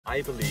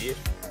I believe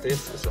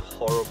this is a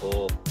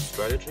horrible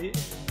strategy.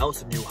 Now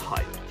it's a new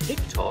hype.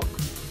 TikTok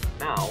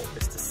now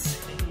is the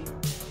same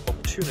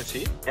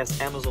opportunity as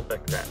Amazon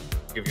back then.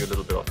 To give you a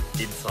little bit of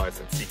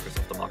insights and secrets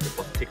of the market,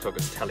 what TikTok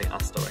is telling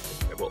us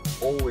directly. There will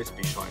always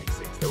be shining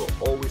things. There will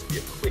always be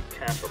a quick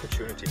cash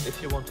opportunity.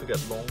 If you want to get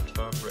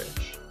long-term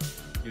rich,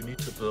 you need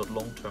to build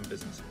long-term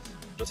businesses.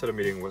 Just had a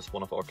meeting with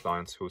one of our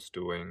clients who's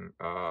doing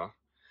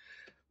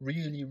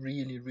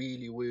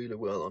really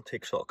well on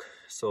TikTok.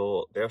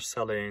 So they're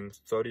selling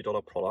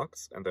 $30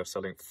 products and they're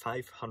selling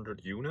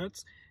 500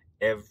 units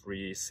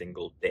every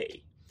single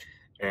day.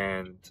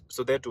 And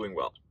so they're doing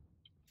well.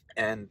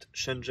 And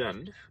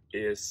Shenzhen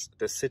is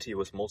the city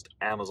with most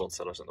Amazon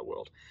sellers in the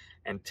world.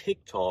 And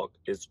TikTok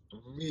is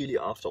really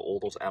after all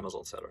those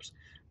Amazon sellers.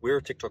 We're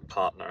a TikTok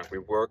partner. We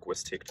work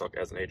with TikTok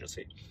as an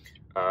agency.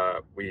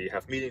 We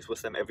have meetings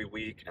with them every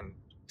week, and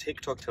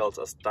TikTok tells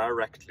us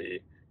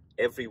directly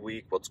every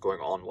week what's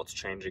going on, what's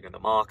changing in the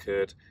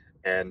market,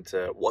 and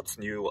what's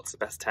new, what's the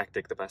best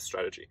tactic, the best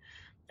strategy.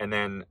 And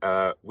then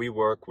we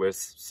work with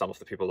some of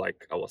the people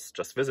like I was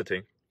just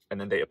visiting, and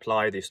then they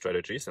apply these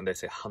strategies and they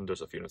say hundreds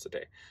of units a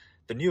day.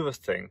 The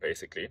newest thing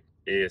basically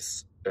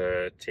is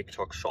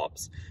TikTok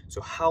shops.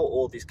 So how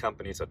all these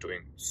companies are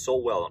doing so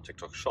well on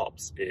TikTok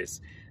shops is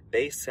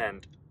they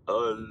send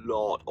a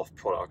lot of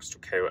products to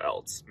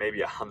KOLs,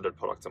 maybe 100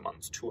 products a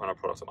month, 200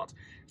 products a month,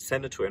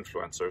 send it to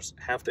influencers,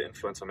 have the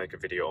influencer make a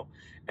video,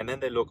 and then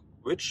they look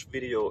which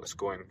video is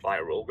going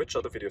viral, which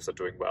other videos are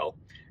doing well,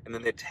 and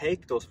then they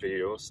take those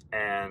videos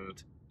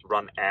and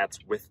run ads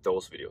with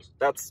those videos.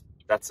 That's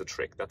a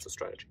trick, that's a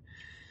strategy.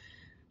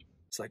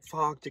 It's like,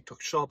 fuck, TikTok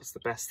shop is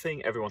the best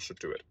thing, everyone should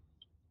do it.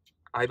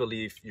 I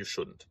believe you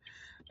shouldn't.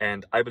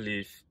 And I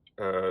believe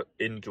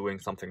in doing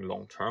something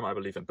long-term. I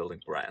believe in building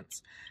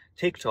brands.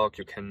 TikTok,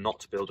 you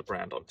cannot build a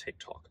brand on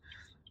TikTok.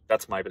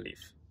 That's my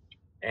belief.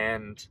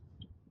 And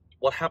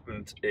what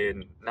happened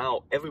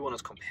now everyone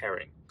is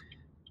comparing.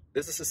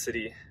 This is a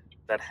city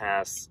that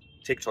has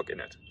TikTok in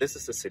it. This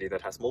is the city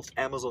that has most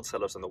Amazon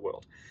sellers in the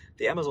world.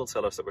 The Amazon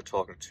sellers that we're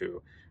talking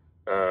to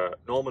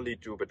normally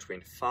do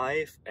between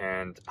 $5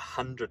 and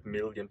 $100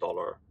 million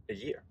a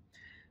year.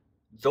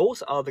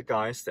 Those are the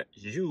guys that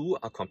you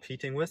are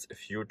competing with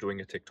if you're doing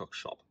a TikTok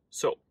shop.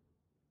 So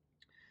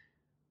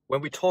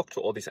when we talk to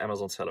all these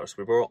Amazon sellers,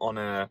 we were on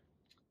a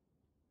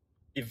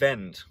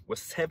event with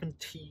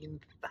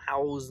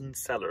 17,000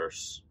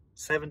 sellers.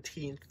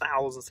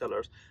 17,000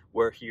 sellers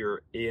were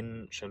here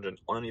in Shenzhen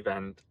on an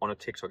event, on a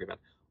TikTok event.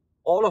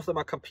 All of them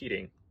are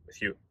competing with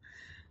you.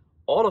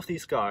 All of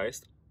these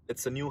guys,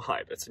 it's a new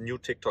hype, it's a new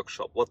TikTok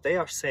shop. What they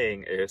are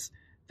saying is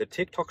the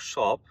TikTok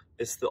shop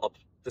is the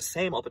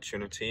same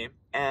opportunity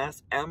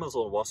as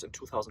Amazon was in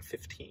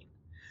 2015.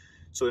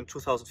 So in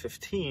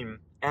 2015,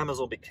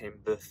 Amazon became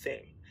the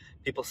thing.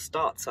 People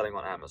start selling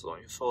on Amazon.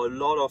 You saw a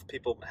lot of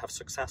people have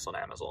success on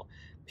Amazon.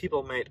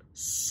 People made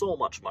so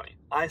much money.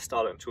 I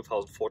started in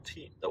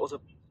 2014. That was an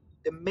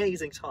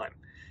amazing time.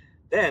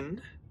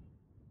 Then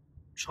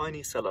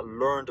Chinese seller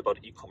learned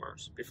about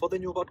e-commerce. Before they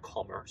knew about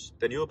commerce,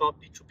 they knew about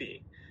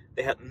B2B.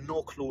 They had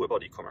no clue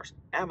about e-commerce.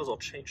 Amazon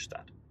changed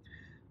that.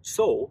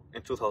 So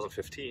in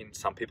 2015,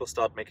 some people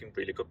started making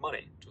really good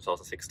money.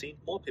 2016,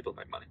 more people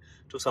made money.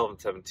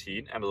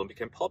 2017, Amazon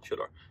became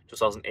popular.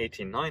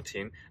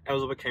 2018-19,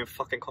 Amazon became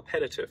fucking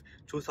competitive.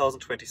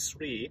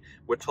 2023,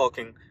 we're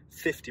talking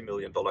 $50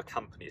 million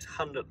companies,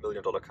 $100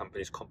 million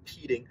companies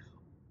competing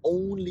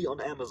only on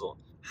Amazon.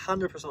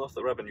 100% of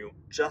the revenue,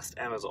 just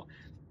Amazon.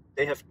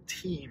 They have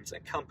teams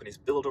and companies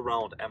built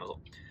around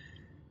Amazon.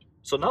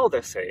 So now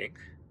they're saying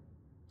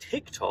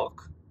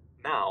TikTok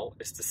now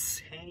is the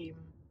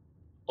same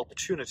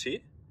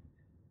opportunity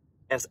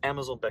as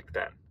Amazon back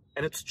then.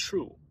 And it's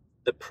true.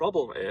 The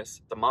problem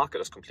is the market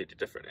is completely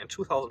different. In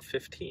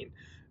 2015,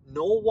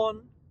 no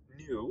one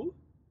knew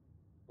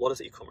what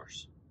is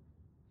e-commerce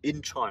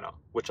in China,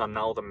 which are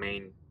now the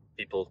main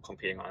people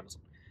competing on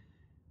Amazon.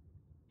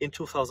 In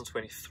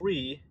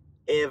 2023,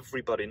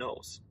 everybody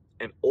knows.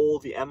 And all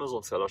the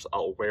Amazon sellers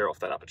are aware of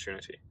that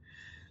opportunity.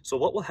 So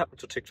what will happen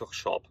to TikTok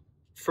shop?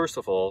 First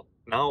of all,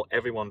 now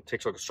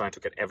TikTok is trying to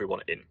get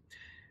everyone in.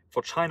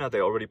 For China,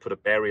 they already put a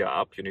barrier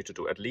up. You need to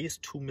do at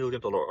least $2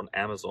 million on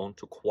Amazon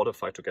to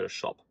qualify to get a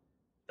shop.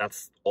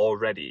 That's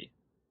already,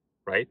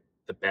 right,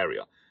 the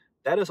barrier.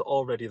 That is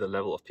already the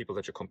level of people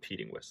that you're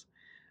competing with.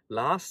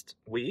 Last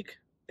week,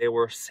 there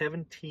were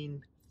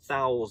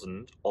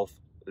 17,000 of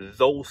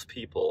those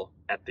people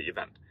at the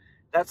event.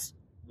 That's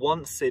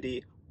one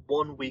city,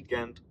 one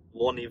weekend,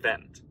 one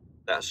event.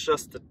 That's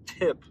just the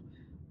tip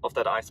of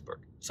that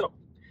iceberg. So,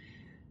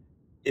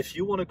 if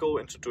you want to go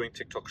into doing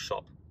TikTok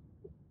shop,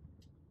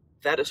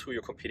 that is who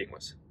you're competing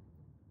with.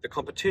 The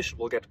competition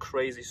will get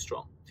crazy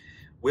strong.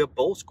 We're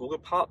both Google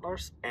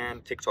partners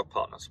and TikTok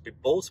partners. We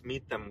both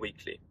meet them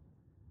weekly.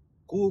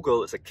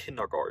 Google is a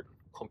kindergarten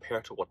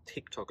compared to what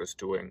TikTok is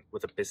doing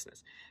with a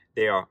business.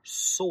 They are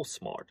so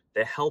smart.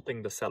 They're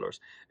helping the sellers.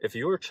 If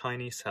you're a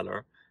Chinese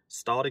seller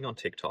starting on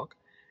TikTok,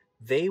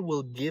 they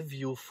will give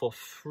you for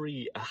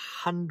free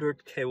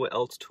 100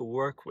 KOLs to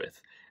work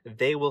with.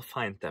 They will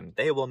find them,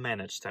 they will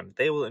manage them,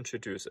 they will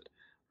introduce it,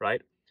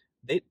 right?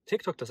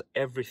 TikTok does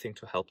everything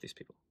to help these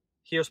people.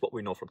 Here's what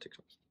we know from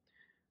TikTok.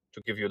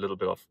 To give you a little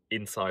bit of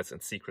insights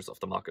and secrets of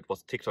the market,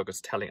 what TikTok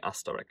is telling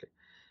us directly.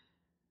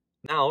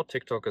 Now,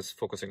 TikTok is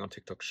focusing on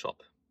TikTok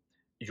Shop,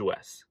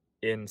 US.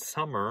 In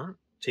summer,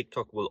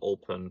 TikTok will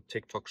open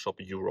TikTok Shop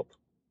Europe.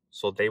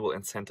 So they will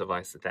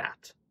incentivize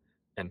that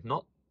and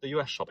not the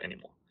US shop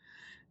anymore.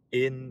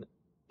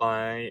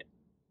 By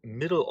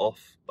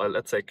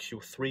let's say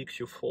Q3,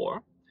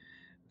 Q4,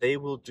 they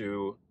will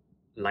do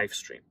live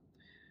stream.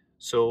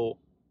 So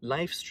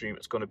live stream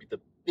is going to be the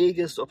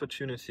biggest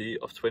opportunity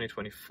of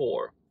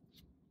 2024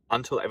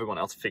 until everyone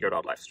else figured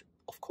out live stream,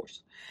 of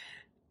course.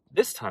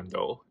 This time,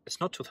 though, it's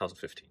not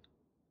 2015.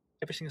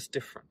 Everything is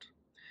different.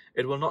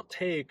 It will not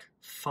take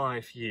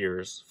 5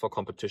 years for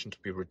competition to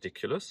be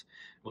ridiculous.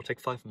 It will take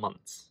 5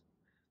 months.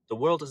 The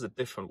world is a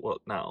different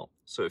world now.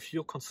 So if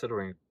you're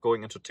considering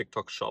going into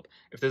TikTok Shop,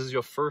 if this is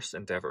your first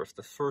endeavor, if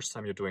the first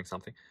time you're doing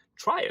something,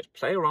 try it,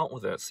 play around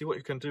with it, see what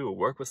you can do,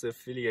 work with the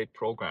affiliate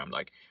program.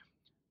 Like,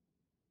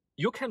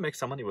 you can make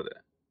some money with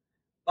it,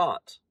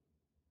 but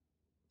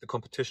the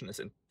competition is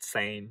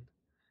insane.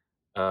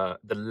 The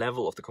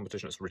level of the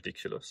competition is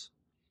ridiculous.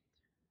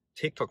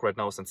 TikTok right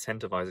now is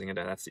incentivizing it,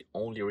 and that's the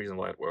only reason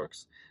why it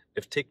works.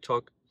 If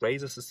TikTok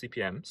raises the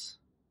CPMs,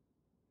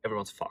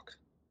 everyone's fucked.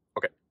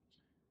 Okay,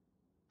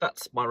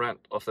 that's my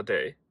rant of the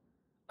day.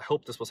 I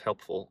hope this was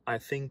helpful. I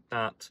think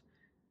that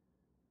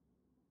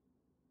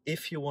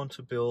if you want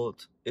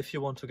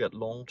to get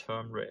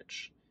long-term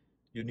rich,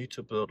 you need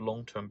to build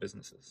long-term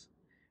businesses.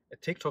 A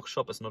TikTok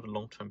Shop is not a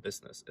long-term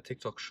business. A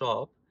TikTok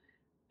Shop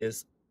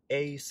is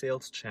a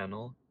sales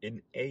channel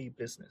in a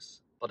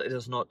business, but it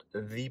is not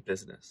the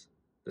business.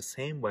 The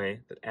same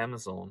way that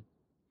Amazon,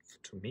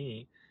 to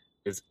me,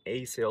 is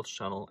a sales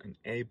channel in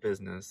a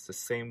business, the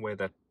same way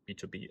that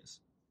B2B is.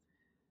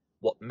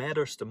 What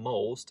matters the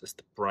most is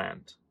the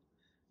brand.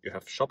 You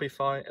have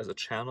Shopify as a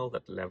channel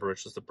that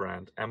leverages the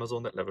brand,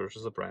 Amazon that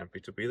leverages the brand,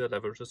 B2B that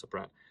leverages the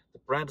brand. The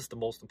brand is the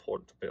most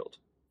important to build.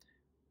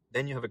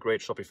 Then you have a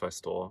great Shopify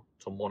store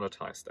to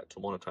monetize that, to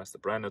monetize the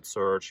branded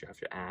search, you have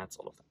your ads,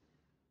 all of that.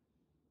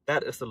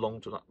 That is the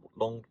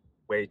long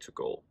way to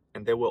go.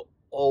 And there will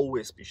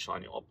always be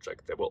shiny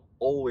objects. There will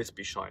always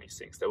be shiny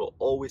things. There will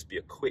always be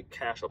a quick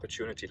cash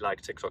opportunity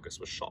like TikTok is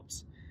with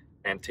shops.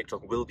 And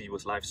TikTok will be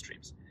with live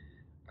streams.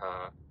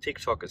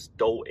 TikTok is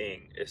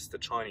Douyin, is the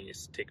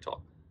Chinese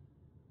TikTok.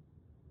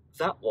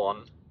 That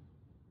one,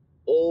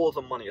 all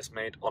the money is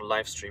made on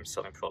live streams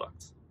selling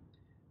products.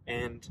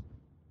 And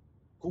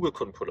Google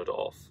couldn't pull it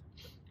off.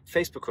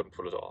 Facebook couldn't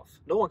pull it off.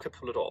 No one could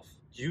pull it off.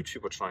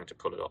 YouTube were trying to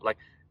pull it off. Like,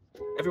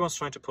 everyone's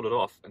trying to pull it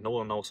off, and no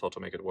one knows how to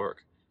make it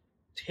work.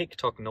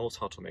 TikTok knows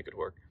how to make it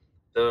work.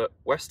 The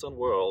Western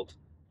world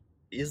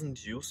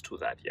isn't used to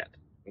that yet.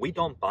 We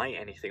don't buy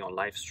anything on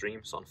live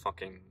streams on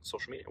fucking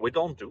social media. We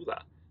don't do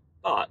that.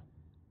 But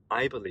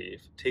I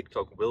believe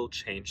TikTok will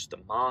change the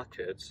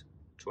market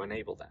to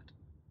enable that.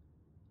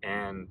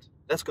 And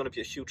that's going to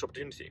be a huge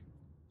opportunity.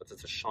 But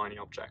it's a shiny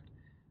object.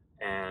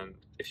 And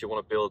if you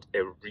want to build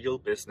a real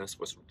business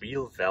with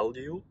real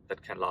value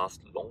that can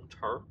last long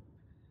term,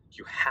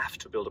 you have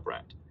to build a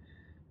brand.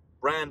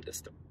 Brand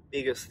is the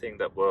biggest thing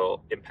that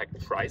will impact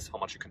price, how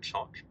much you can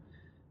charge.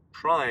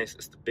 Price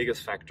is the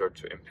biggest factor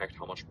to impact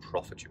how much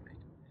profit you make.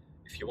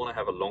 If you want to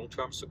have a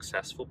long-term,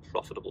 successful,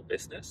 profitable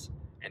business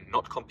and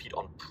not compete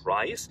on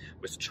price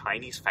with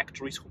Chinese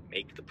factories who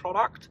make the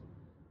product,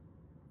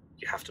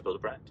 you have to build a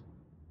brand.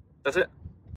 That's it.